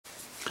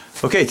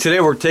Okay, today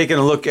we're taking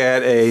a look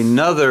at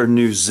another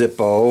new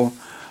Zippo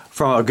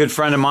from a good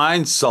friend of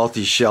mine,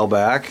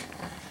 Saltyshellback,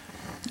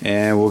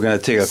 and we're going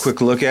to take a quick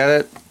look at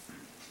it.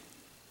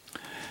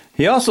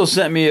 He also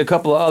sent me a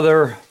couple of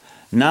other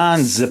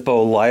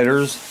non-Zippo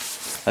lighters.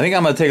 I think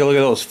I'm going to take a look at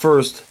those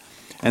first.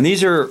 And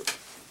these are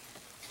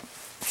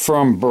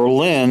from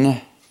Berlin.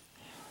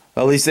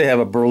 At least they have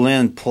a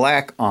Berlin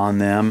plaque on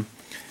them.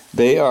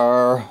 They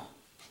are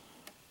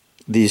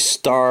the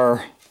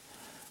star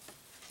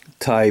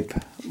type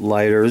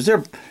lighters.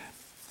 They're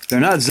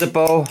not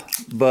Zippo,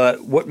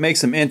 but what makes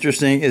them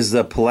interesting is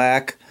the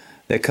plaque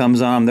that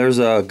comes on. There's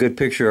a good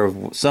picture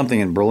of something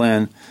in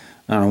Berlin.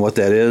 I don't know what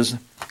that is.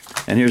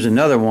 And here's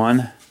another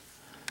one,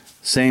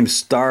 same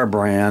star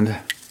brand,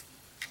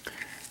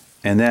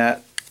 and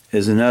that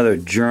is another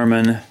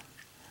German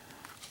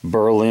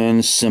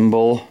Berlin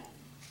symbol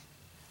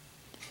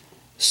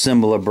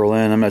of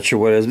Berlin. I'm not sure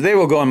what it is, but they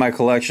will go in my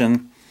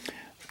collection.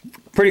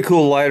 Pretty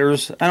cool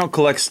lighters. I don't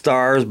collect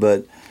stars,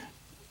 but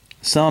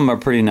some of them are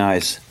pretty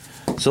nice.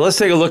 So let's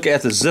take a look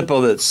at the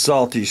Zippo that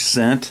Salty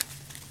sent.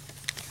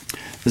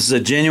 This is a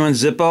genuine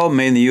Zippo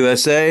made in the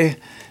USA.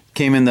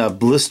 Came in the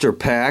blister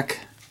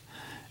pack.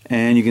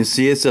 And you can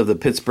see it's of the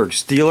Pittsburg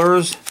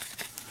Steelers.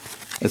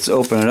 Let's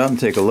open it up and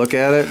take a look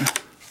at it.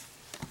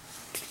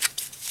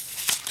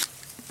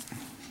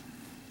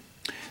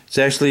 It's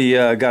actually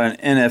got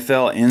an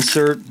NFL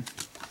insert.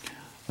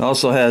 It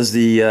also has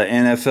the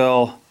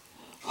NFL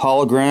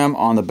hologram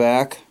on the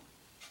back.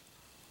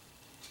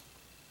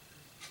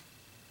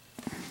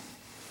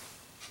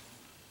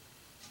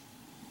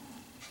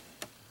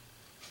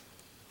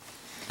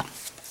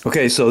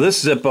 Okay, so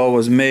this Zippo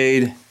was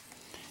made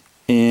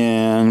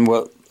in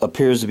what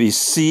appears to be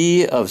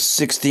C of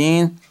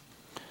 16.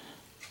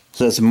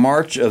 So that's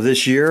March of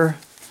this year.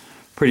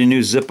 Pretty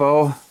new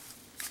Zippo.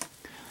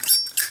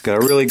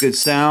 Got a really good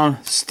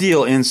sound.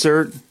 Steel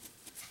insert.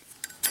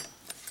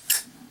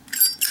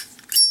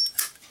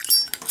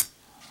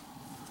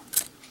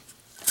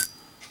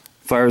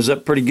 Fires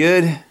up pretty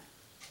good.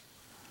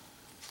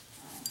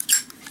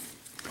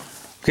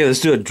 Okay,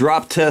 let's do a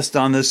drop test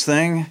on this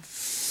thing.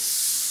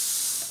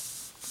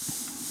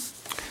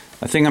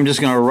 I think I'm just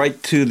going to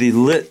right to the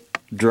lit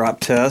drop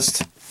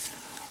test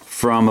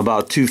from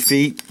about 2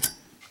 feet.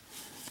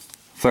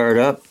 Fire it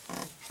up.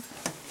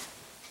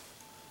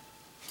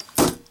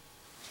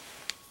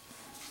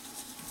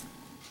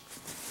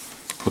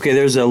 Okay,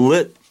 there's a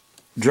lit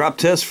drop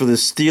test for the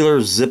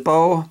Steelers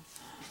Zippo.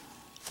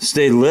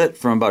 Stayed lit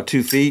from about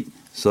 2 feet,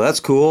 so that's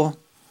cool.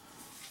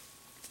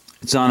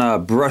 It's on a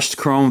brushed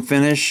chrome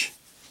finish.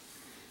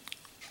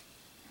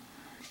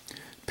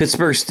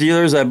 Pittsburg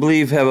Steelers, I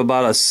believe, have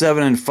about a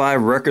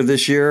 7-5 record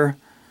this year.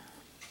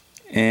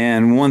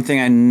 And one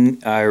thing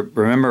I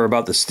remember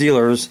about the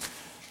Steelers,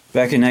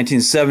 back in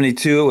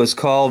 1972, it was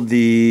called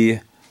the,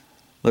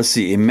 let's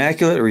see,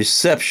 Immaculate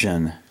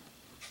Reception.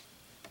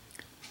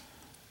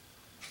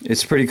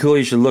 It's pretty cool.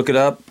 You should look it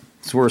up.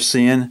 It's worth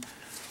seeing.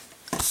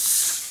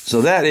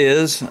 So that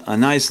is a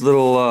nice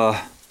little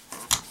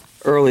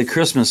early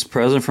Christmas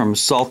present from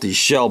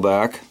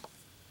Saltyshellback.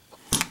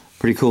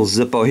 Pretty cool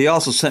Zippo. He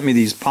also sent me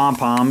these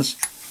pom-poms,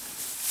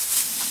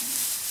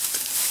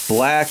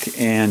 black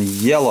and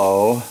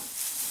yellow.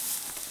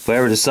 If I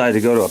ever decide to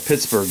go to a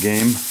Pittsburgh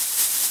game,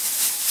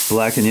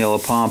 black and yellow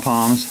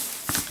pom-poms.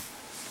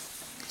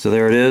 So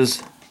there it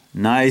is.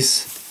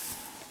 Nice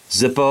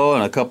Zippo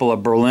and a couple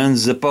of Berlin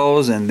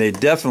Zippos, and they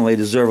definitely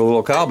deserve a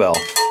little cowbell.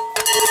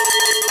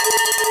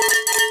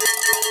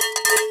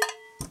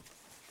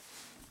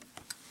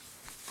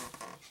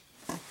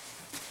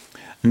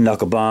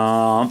 Knuckle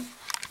bump.